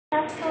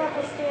us a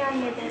little history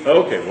on your business.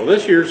 Okay, well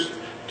this year's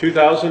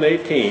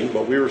 2018,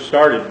 but we were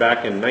started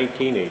back in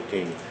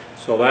 1918.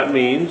 So that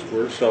means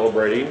we're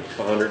celebrating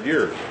 100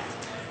 years.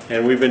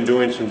 And we've been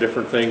doing some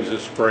different things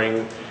this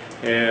spring,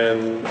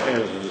 and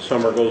as the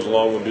summer goes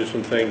along we'll do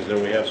some things,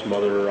 and we have some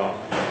other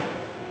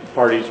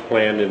parties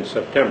planned in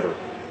September.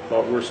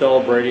 But we're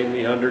celebrating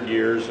the 100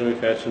 years, and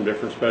we've had some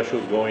different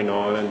specials going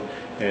on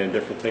and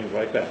different things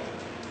like that.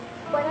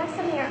 What are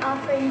some of your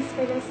offerings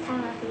for this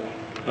time of year?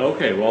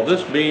 Okay, well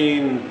this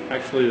being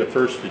actually the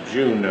 1st of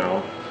June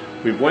now,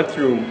 we've went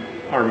through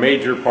our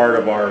major part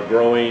of our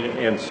growing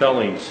and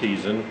selling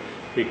season,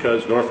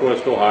 because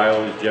Northwest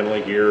Ohio is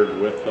generally geared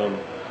with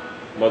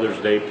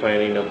Mother's Day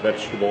planting of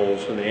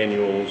vegetables and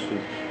annuals and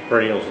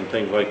perennials and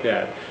things like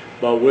that.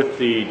 But with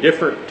the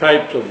different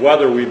types of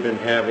weather we've been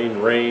having,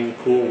 rain,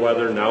 cool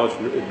weather, now it's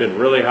been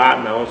really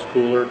hot, now it's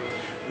cooler.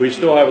 We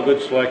still have a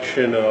good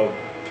selection of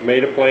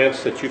tomato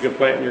plants that you can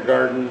plant in your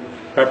garden,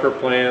 pepper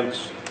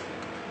plants,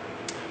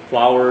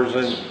 flowers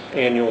and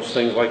annuals,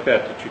 things like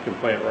that that you can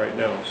plant right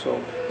now.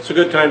 So it's a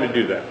good time to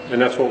do that,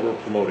 and that's what we're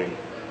promoting.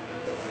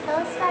 Tell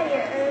us about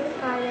your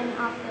herb garden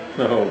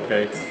offering.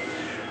 Okay.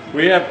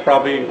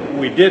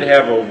 We did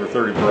have over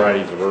 30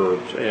 varieties of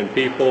herbs, and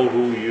people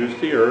who use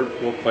the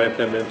herbs will plant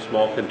them in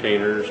small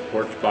containers,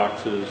 porch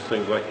boxes,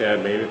 things like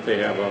that. Maybe if they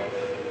have a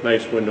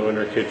nice window in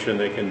their kitchen,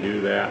 they can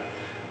do that.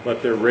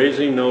 But they're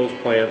raising those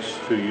plants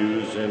to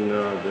use in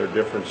their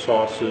different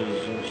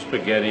sauces and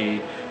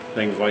spaghetti,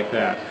 things like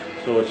that.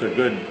 So it's a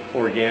good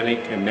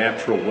organic and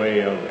natural way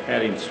of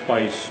adding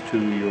spice to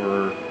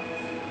your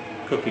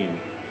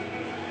cooking.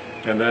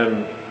 And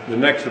then the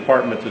next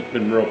department that's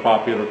been real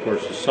popular, of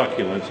course, is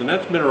succulents, and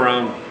that's been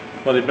around,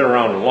 well, they've been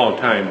around a long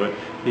time, but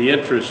the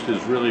interest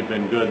has really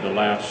been good the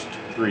last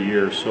 3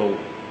 years. So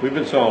we've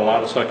been selling a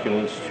lot of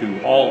succulents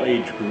to all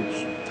age groups,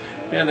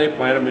 and they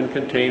plant them in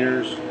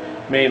containers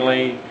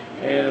mainly,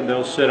 and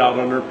they'll sit out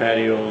on their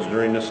patios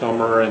during the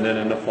summer, and then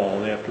in the fall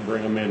they have to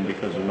bring them in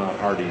because they're not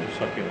hardy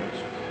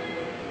succulents.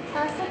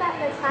 Tell us about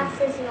the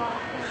classes you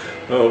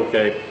offer.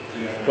 Okay.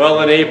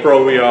 Well, in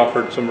April we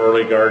offered some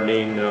early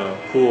gardening,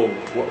 cool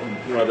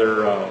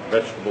weather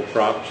vegetable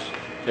crops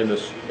in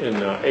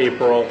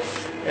April,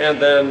 and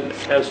then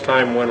as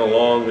time went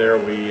along there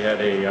we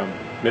had a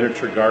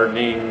miniature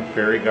gardening,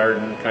 fairy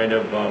garden kind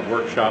of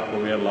workshop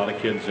where we had a lot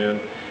of kids in,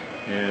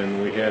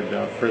 and we had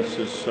for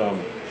instance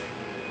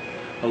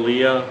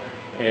Aaliyah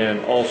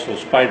and also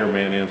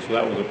Spider-Man in, so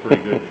that was a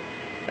pretty good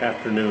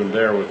afternoon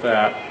there with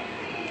that.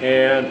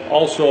 And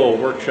also a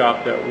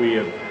workshop that we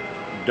have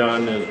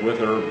done is with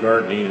herb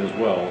gardening as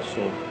well.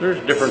 So there's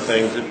different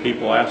things that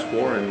people ask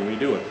for, and we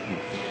do it.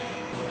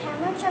 How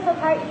much of a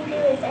part you do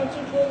is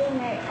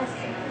educating your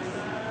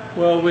customers?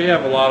 Well, we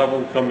have a lot of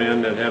them come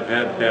in that have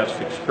had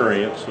past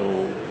experience,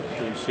 so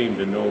they seem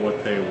to know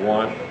what they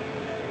want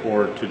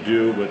or to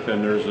do. But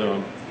then there's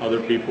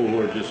other people who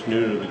are just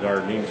new to the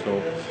gardening,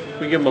 so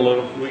we give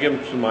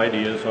them some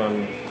ideas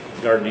on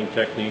gardening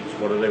techniques.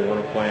 What do they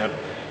want to plant?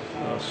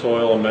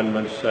 Soil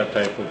amendments, that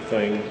type of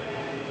thing.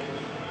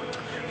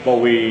 But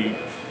a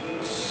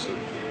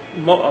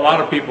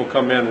lot of people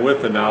come in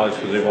with the knowledge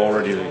because they've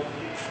already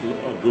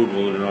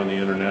Googled it on the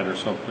internet or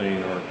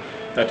something, or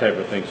that type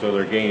of thing, so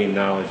they're gaining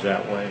knowledge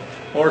that way.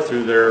 Or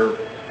through their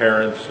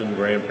parents and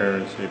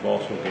grandparents, they've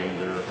also gained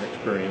their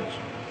experience.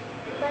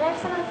 What are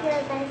some of your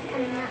events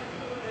coming up?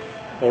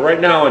 Well,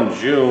 right now in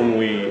June,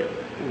 we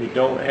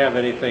don't have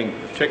anything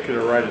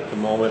particular right at the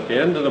moment. At the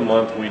end of the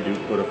month, we do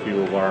put a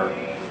few of our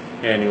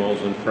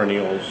annuals and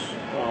perennials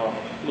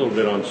a little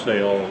bit on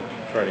sale,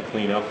 try to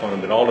clean up on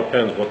them. It all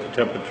depends what the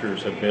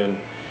temperatures have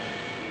been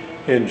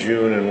in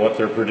June and what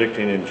they're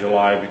predicting in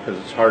July, because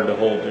it's hard to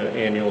hold the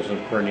annuals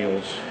and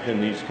perennials in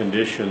these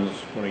conditions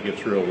when it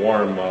gets real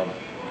warm.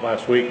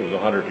 Last week it was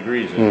 100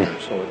 degrees in here,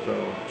 so it's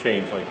a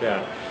change like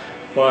that.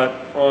 But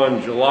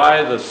on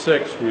July the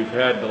 6th, we've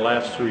had the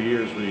last 3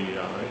 years,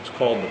 it's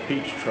called the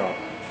peach truck.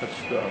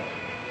 That's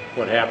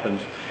what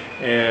happens.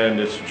 And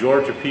it's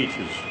Georgia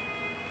peaches.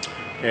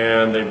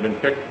 And they've been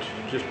picked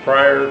just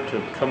prior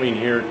to coming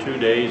here 2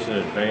 days in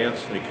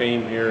advance. They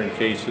came here in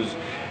cases,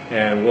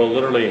 and we'll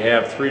literally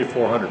have 300 to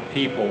 400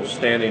 people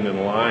standing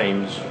in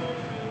lines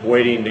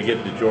waiting to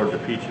get the Georgia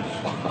peaches.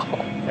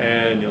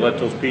 And you let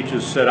those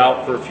peaches sit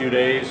out for a few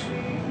days,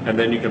 and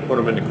then you can put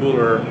them in the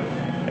cooler,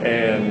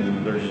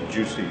 and they're just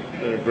juicy.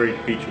 They're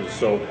great peaches.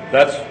 So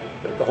that's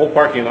the whole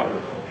parking lot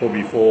will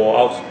be full.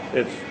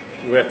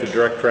 We have to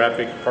direct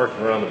traffic,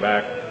 parking around the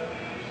back.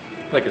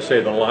 Like I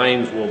say, the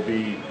lines will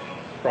be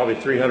probably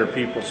 300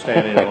 people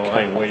standing in a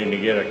line waiting to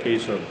get a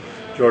case of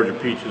Georgia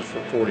peaches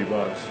for $40.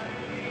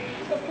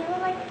 If you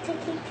would like to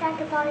keep track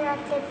of all your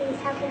activities,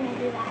 how can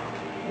they do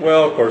that?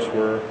 Well, of course,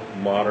 we're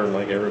modern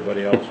like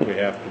everybody else we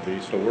have to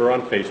be. So we're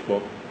on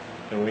Facebook,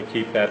 and we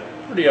keep that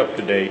pretty up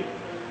to date.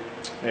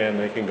 And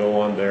they can go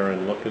on there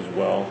and look as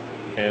well.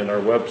 And our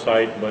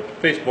website, but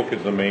Facebook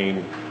is the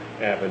main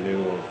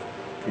avenue of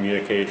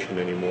communication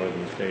anymore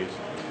these days.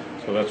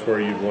 So that's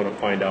where you'd want to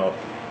find out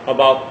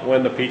about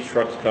when the peach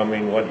truck's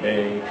coming, what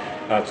day.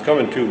 It's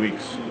coming 2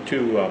 weeks,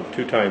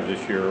 two times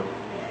this year,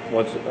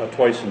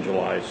 twice in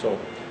July, so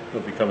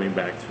they'll be coming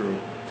back through.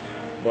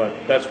 But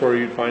that's where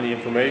you'd find the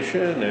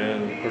information,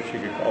 and of course you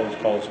could always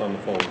call us on the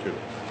phone too.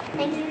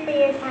 Thank you for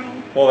your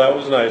time. Well, that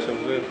was nice.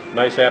 It was a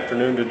nice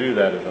afternoon to do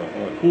that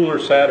on a cooler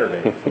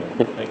Saturday. So,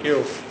 thank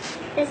you.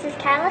 This is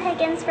Kyla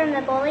Higgins from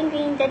the Bowling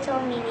Green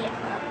Digital Media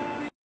Club.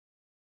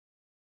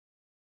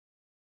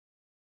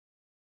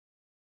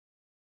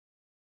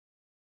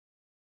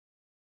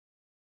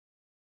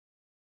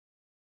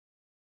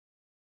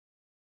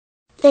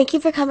 Thank you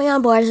for coming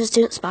on board as a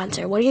student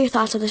sponsor. What are your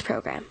thoughts on this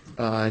program?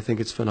 I think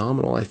it's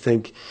phenomenal. I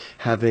think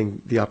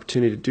having the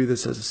opportunity to do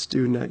this as a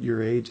student at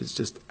your age is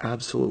just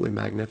absolutely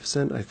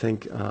magnificent. I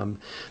think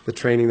the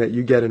training that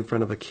you get in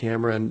front of a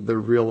camera and the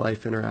real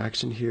life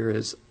interaction here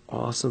is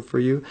awesome for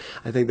you.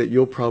 I think that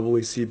you'll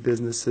probably see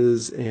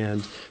businesses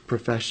and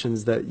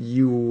professions that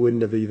you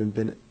wouldn't have even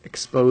been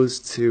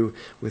exposed to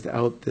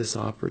without this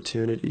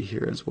opportunity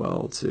here as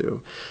well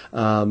too.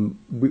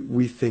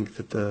 We think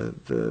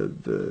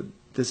that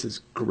this is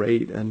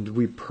great, and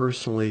we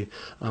personally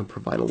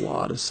provide a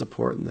lot of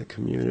support in the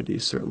community,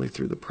 certainly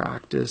through the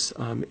practice,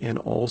 and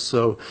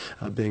also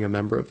being a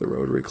member of the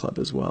Rotary Club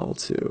as well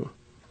too.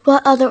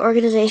 What other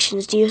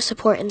organizations do you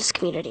support in this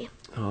community?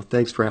 Oh,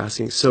 thanks for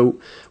asking. So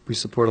we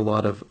support a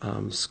lot of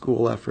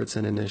school efforts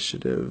and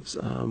initiatives.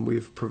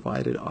 We've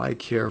provided eye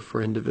care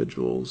for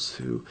individuals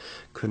who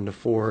couldn't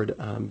afford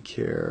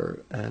care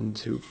and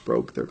who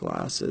broke their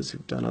glasses,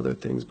 who've done other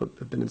things but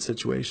have been in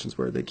situations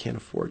where they can't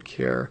afford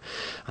care.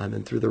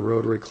 And through the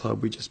Rotary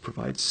Club, we just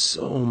provide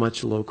so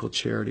much local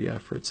charity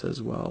efforts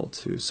as well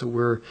too. So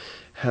we're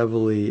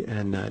heavily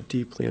and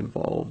deeply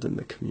involved in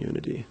the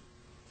community.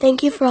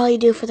 Thank you for all you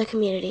do for the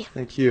community.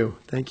 Thank you.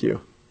 Thank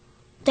you.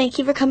 Thank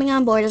you for coming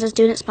on board as a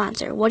student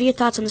sponsor. What are your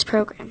thoughts on this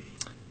program?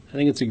 I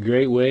think it's a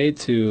great way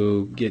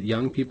to get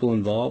young people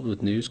involved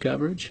with news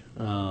coverage,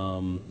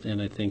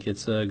 and I think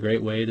it's a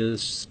great way to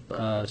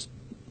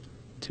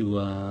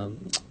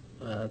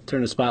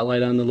turn a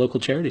spotlight on the local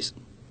charities.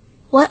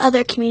 What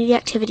other community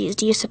activities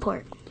do you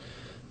support?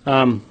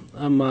 I'm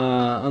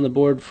on the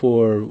board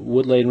for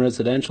Wood Lane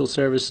Residential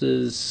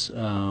Services,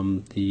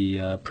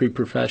 the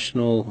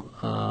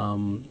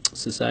Pre-Professional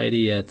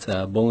Society at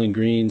Bowling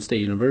Green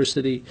State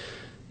University,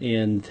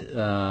 and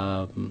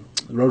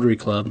Rotary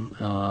Club.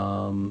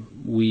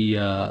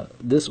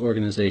 This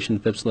organization,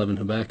 Phipps 11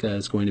 Hebeka,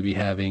 is going to be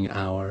having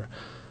our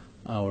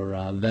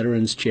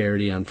Veterans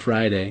Charity on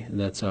Friday.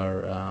 That's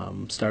our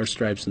Star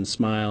Stripes and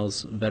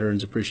Smiles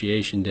Veterans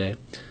Appreciation Day,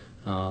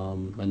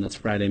 and that's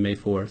Friday, May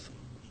 4th.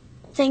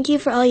 Thank you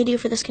for all you do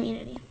for this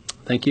community.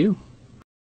 Thank you.